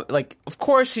little bit like, of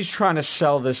course, he's trying to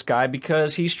sell this guy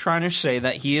because he's trying to say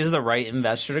that he is the right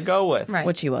investor to go with. Right.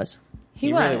 Which he was.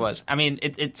 He really was. I mean,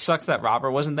 it sucks that Robert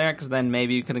wasn't there because then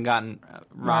maybe you could have gotten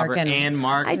Robert Mark and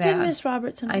Mark. I did miss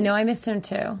Robert tonight. I know I missed him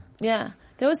too. Yeah,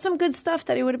 there was some good stuff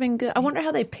that he would have been good. I wonder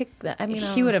how they picked that. I mean,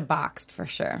 He would have boxed for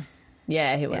sure.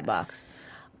 Yeah, he would have boxed.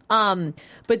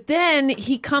 But then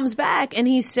he comes back and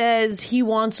he says he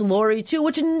wants Lori too,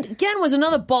 which again was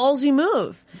another ballsy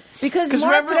move. Because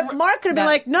Mark could have been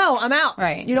like, "No, I'm out.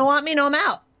 Right. You don't want me? No, I'm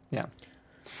out." Yeah.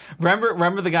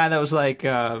 Remember the guy that was like,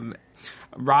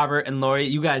 Robert and Lori,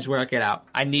 you guys work it out.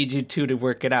 I need you two to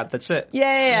work it out. That's it.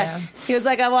 Yeah. He was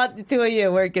like, "I want the two of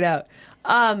you work it out."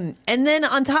 And then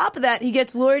on top of that, he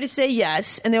gets Lori to say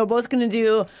yes, and they were both going to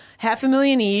do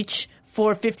 $500,000 each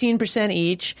for 15%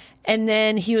 each. And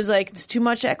then he was like, "It's too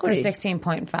much For equity."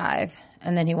 16.5.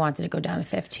 And then he wanted to go down to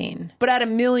 15. But at $1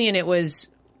 million, it was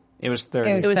 30. It was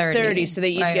It was 30. 30, so they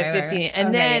each Right, get right, right. 15. And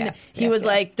Okay, then yes, he yes, was yes.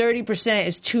 like, 30%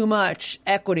 is too much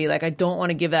equity. Like, I don't want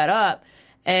to give that up.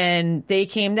 And they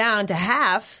came down to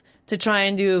half to try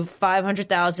and do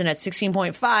 500,000 at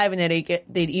 16.5, and then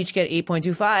they'd each get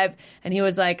 8.25. And he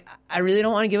was like, "I really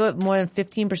don't want to give up more than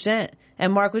 15%.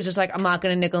 And Mark was just like, "I'm not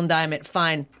going to nickel and dime it.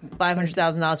 Fine,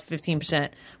 $500,000 for 15%,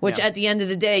 which at the end of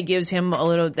the day gives him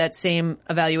that same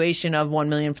evaluation of $1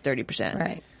 million for 30%.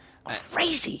 Right.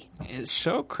 Crazy. It's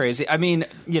so crazy. I mean,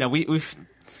 we've.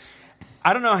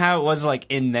 I don't know how it was like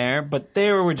in there, but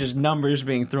there were just numbers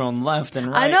being thrown left and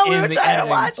right. I know, we in were the trying to editing.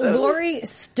 watch it. Lori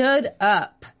stood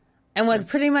up and was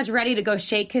pretty much ready to go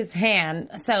shake his hand.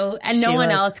 And no She one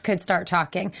was. else could start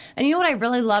talking. And you know what I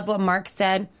really loved what Mark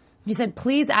said? He said,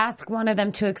 "Please ask one of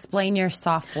them to explain your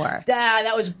software."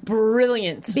 That was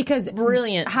brilliant. Because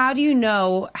brilliant. How do you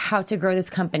know how to grow this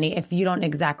company if you don't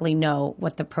exactly know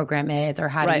what the program is or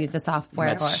how to Right. use the software?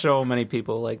 Met so many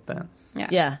people like that.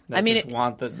 Yeah. That I mean, just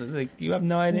want you have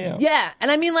no idea. yeah. And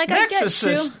I mean, like, I get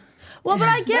Narcissist. to. Well, but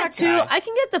I get That to. guy. I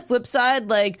can get the flip side.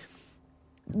 Like,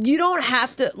 you don't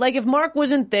have to. Like, if Mark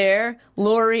wasn't there,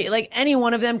 Lori, like, any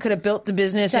one of them could have built the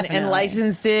business and Definitely.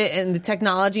 licensed it and the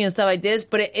technology and stuff like this,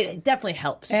 but it definitely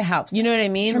helps. It helps. You know what I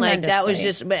mean? Like, that was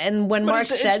Tremendously. just. And when Mark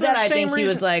it's said that, the I same think he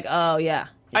was reason- like, "Oh, yeah.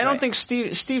 I don't think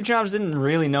Steve Jobs didn't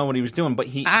really know what he was doing, but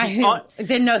I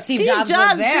didn't know Steve Jobs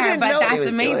was there, but that's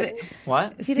amazing.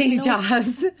 What? Steve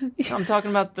Jobs. I'm talking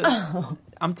about the.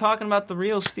 I'm talking about the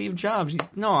real Steve Jobs.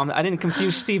 No, I didn't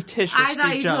confuse Steve Tisch with I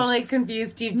thought you Jobs. totally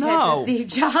confused Steve Tisch with Steve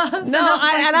Jobs. No,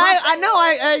 I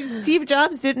know. Steve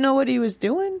Jobs didn't know what he was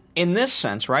doing. In this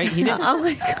sense, right? He didn't. Oh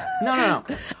my God.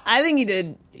 No. I think he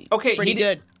did. Okay, pretty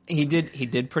good. He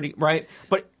did pretty right.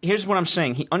 But here's what I'm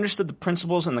saying: he understood the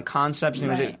principles and the concepts. And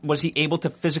Right. was he able to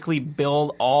physically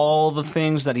build all the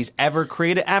things that he's ever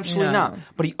created? Absolutely No. not.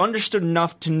 But he understood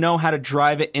enough to know how to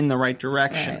drive it in the right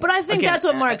direction. But I think Again, that's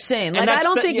what Mark's saying. and Like, that's I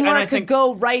don't think Mark could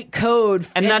go write code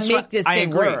and that's make what- this I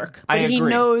thing agree. work. I But he agree.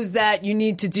 knows that you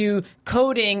need to do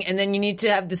coding, and then you need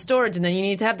to have the storage, and then you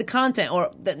need to have the content.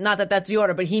 Or not that that's the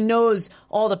order, but he knows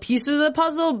all the pieces of the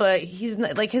puzzle. But he's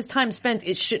not, like, his time spent,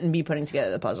 it shouldn't be putting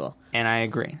together the puzzle. And I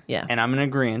agree. Yeah. And I'm in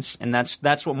agreement. And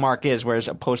that's what Mark is. Whereas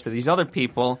opposed to these other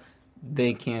people,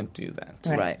 they can't do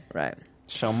that. Right.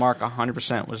 So Mark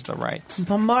 100% was the right.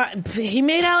 But Mark, he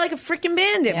made out like a freaking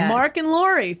bandit. Yeah. Mark and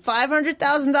Lori,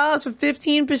 $500,000 for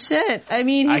 15%. I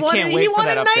mean, I he can't wait for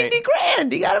wanted that update. 90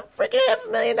 grand. He got a freaking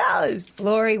 $500,000.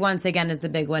 Lori once again is the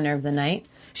big winner of the night.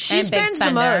 She And big spends the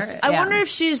spender. most. I Yeah. wonder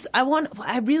if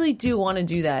I really do want to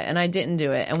do that, and I didn't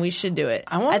do it, and we should do it.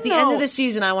 I wanna At the end know- of the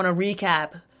season, I want to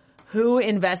recap who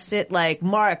invested, like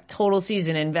Mark, total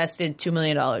season invested $2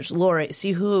 million. Lori,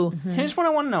 see who. Here's what I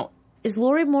want to know. Is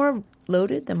Lori more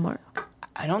loaded than Mark?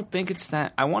 I don't think it's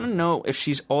that. I want to know if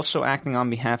she's also acting on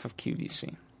behalf of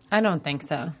QVC. I don't think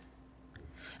so.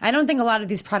 I don't think a lot of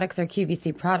these products are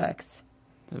QVC products.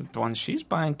 The ones she's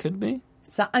buying could be.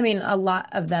 So, I mean, a lot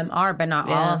of them are, but not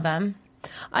all Yeah. of them.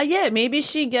 Yeah, maybe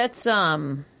she gets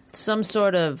some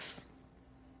sort of.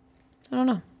 I don't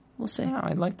know. We'll see. Oh,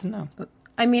 I'd like to know.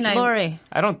 I mean, Lori,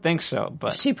 I don't think so,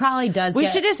 but she probably does. we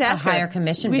get should just ask a higher her.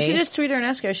 commission. We base. should just tweet her and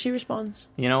ask her. She responds.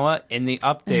 you know what? In the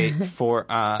update for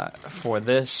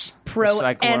this Pro the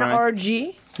cycloramic-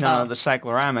 NRG. No, the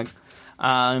cycloramic.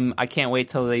 I can't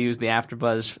wait till they use the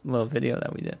AfterBuzz little video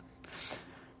that we did.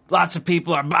 Lots of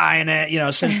people are buying it. You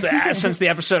know, since the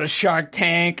episode of Shark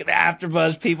Tank, the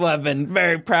AfterBuzz people have been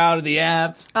very proud of the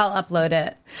app. I'll upload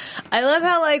it. I love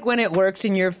how, like, when it works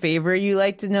in your favor, you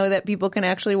like to know that people can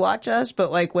actually watch us.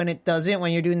 But, like, when it doesn't,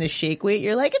 when you're doing the shake weight,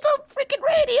 you're like, it's on freaking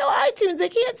radio, iTunes, they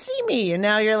can't see me. And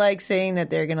now you're, like, saying that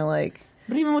they're going to, like.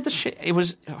 But even with the it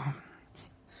was.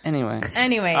 Anyway.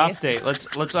 Anyways. Update. Let's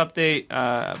update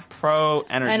Pro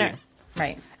Energy.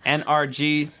 Right.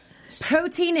 NRG.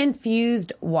 Protein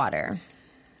infused water.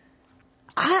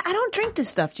 I don't drink this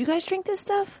stuff. Do you guys drink this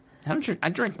stuff? I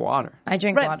drink water. I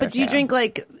drink Right, water. but do you too. drink,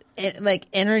 like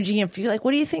energy and feel like,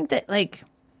 what do you think that, like,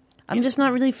 I'm just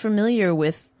not really familiar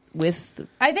with.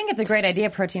 I think it's a great idea,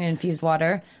 protein infused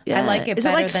water. I like it Is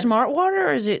better it like than smart water,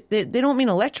 or is it? They don't mean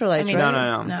electrolytes, I mean, right?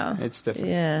 No. No. It's different.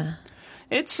 Yeah.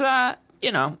 It's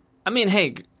you know, I mean,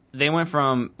 hey, they went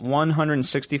from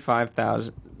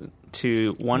 165,000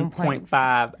 to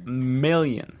 1.5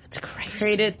 million. It's crazy.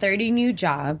 created 30 new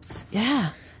jobs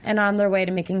Yeah. and on their way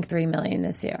to making $3 million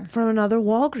this year. From another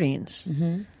Walgreens.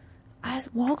 Mm-hmm.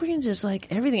 Walgreens is like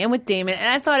everything. And with Damon, and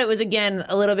I thought it was, again,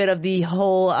 a little bit of the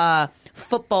whole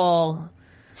football,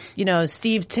 you know,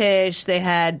 Steve Tisch, they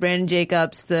had Brandon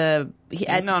Jacobs, Nothing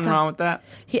wrong with that.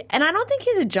 and I don't think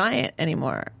he's a Giant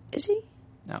anymore. Is he?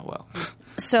 Oh, well. Oh.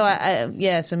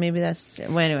 So so maybe that's,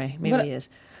 well, anyway, maybe he is.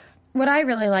 What I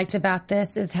really liked about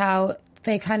this is how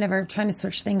they kind of are trying to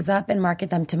switch things up and market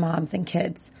them to moms and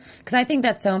kids. Because I think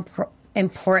that's so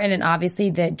important. And obviously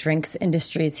the drinks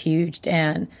industry is huge.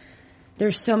 And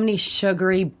there's so many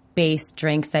sugary based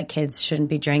drinks that kids shouldn't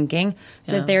be drinking.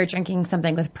 So if they're drinking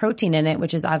something with protein in it,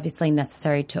 which is obviously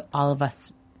necessary to all of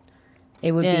us,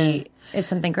 it would it's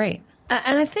something great.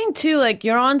 And I think, too, like,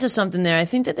 you're onto something there. I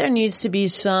think that there needs to be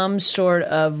some sort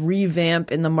of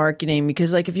revamp in the marketing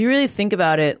because, like, if you really think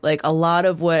about it, like, a lot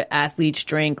of what athletes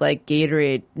drink, like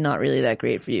Gatorade, not really that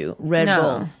great for you. Red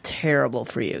Bull, terrible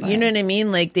for you. You know what I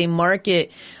mean? Like, they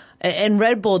market, and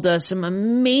Red Bull does some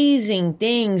amazing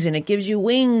things, and it gives you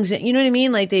wings. You know what I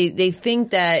mean? Like, they think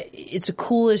that it's the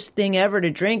coolest thing ever to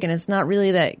drink, and it's not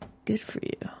really that good for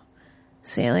you.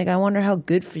 Saying, like, I wonder how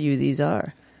good for you these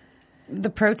are. The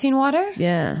protein water?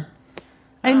 Yeah.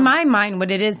 In my mind,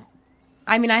 what it is,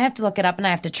 I mean, I have to look it up and I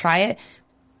have to try it,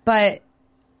 but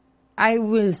I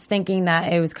was thinking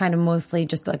that it was kind of mostly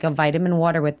just like a vitamin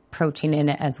water with protein in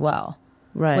it as well.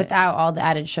 Right. Without all the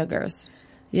added sugars.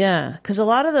 Yeah, because a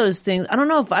lot of those things, I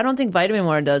don't think vitamin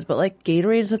water does, but like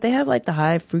Gatorade and stuff, they have like the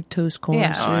high fructose corn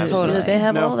Yeah, syrup. totally. They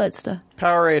have No. all that stuff.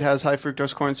 Powerade has high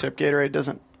fructose corn syrup. Gatorade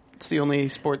doesn't. It's the only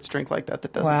sports drink like that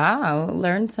doesn't. Wow,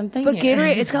 learned something But here.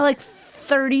 Gatorade, it's got like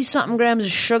 30-something grams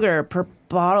of sugar per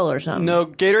bottle or something. No,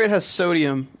 Gatorade has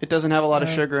sodium. It doesn't have a lot of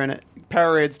sugar in it.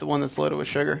 Powerade's the one that's loaded with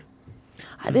sugar.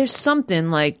 There's something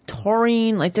like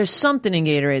taurine, like there's something in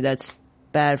Gatorade that's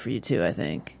bad for you too, I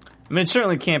think. I mean, it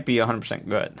certainly can't be 100%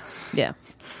 good. Yeah.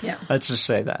 Yeah. Let's just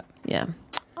say that. Yeah.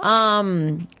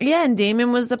 Yeah, and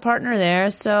Damon was the partner there.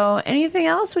 So anything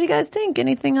else? What do you guys think?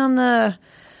 Anything on the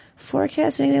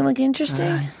forecast? Anything look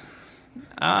interesting?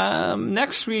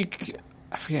 Next week,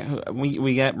 I forget who,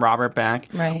 we get Robert back.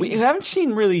 Right. We haven't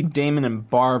seen really Damon and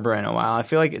Barbara in a while. I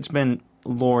feel like it's been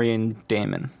Lori and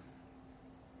Damon.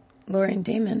 Lori and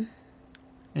Damon.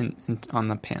 On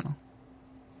the panel.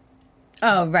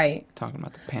 Oh, right. Talking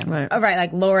about the panel. Right. Oh, right.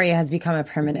 Like Lori has become a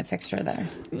permanent fixture there.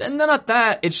 No, not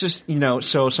that. It's just,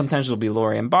 so sometimes it'll be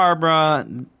Lori and Barbara.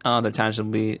 Other times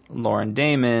it'll be Laura and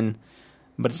Damon.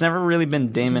 But it's never really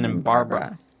been Damon and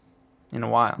Barbara in a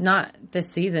while. Not this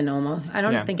season, almost. I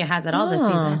don't Yeah. think it has at all this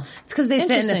season. It's because they sit in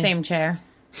the Interesting. same chair.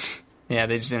 Yeah,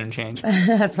 they just interchange.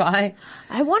 That's why.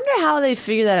 I wonder how they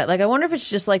figure that out. Like, I wonder if it's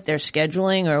just like their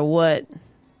scheduling or what.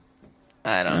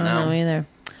 I don't I don't know know. either.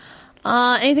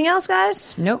 Anything else,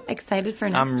 guys? Nope. Excited for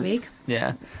next week.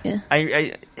 Yeah. Yeah.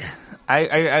 I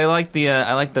like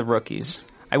the rookies.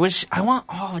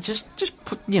 Just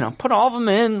put all of them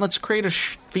in. Let's create a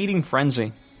feeding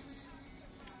frenzy.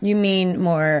 You mean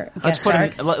more guest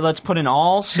sharks? Let's put in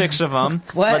all 6 of them.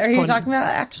 What are you talking about,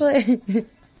 actually?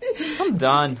 I'm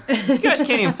done. You guys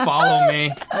can't even follow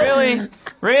me.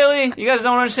 Really? You guys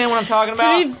don't understand what I'm talking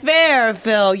about? To be fair,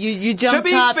 Phil, you jump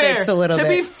topics a little bit. To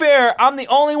be fair, I'm the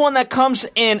only one that comes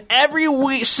in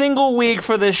every single week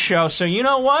for this show. So you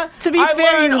know what? To be I've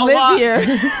fair, learned you a live lot. here.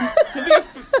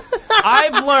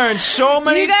 I've learned so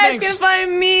many You guys things. can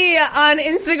find me on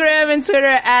Instagram and Twitter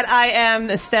at I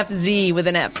am Steph Z with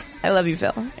an F. I love you,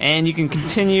 Phil. And you can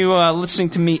continue listening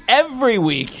to me every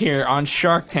week here on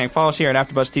Shark Tank. Follow us here at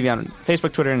AfterBuzz TV on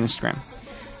Facebook, Twitter, and Instagram.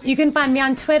 You can find me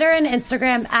on Twitter and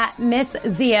Instagram at Miss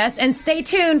Zias. And stay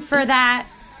tuned for that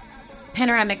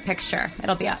panoramic picture.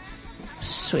 It'll be up.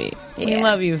 Sweet. Yeah. We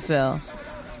love you, Phil.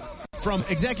 From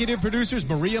executive producers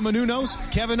Maria Menounos,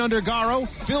 Kevin Undergaro,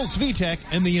 Phil Svitek,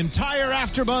 and the entire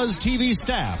AfterBuzz TV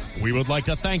staff, we would like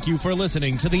to thank you for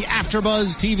listening to the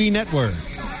AfterBuzz TV network.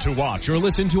 To watch or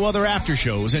listen to other after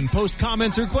shows and post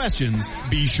comments or questions,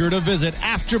 be sure to visit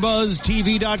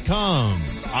AfterBuzzTV.com.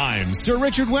 I'm Sir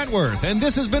Richard Wentworth, and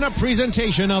this has been a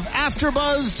presentation of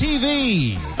AfterBuzz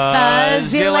TV.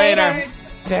 See you later.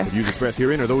 The views expressed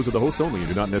herein are those of the hosts only and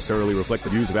do not necessarily reflect the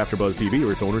views of AfterBuzz TV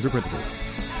or its owners or principals.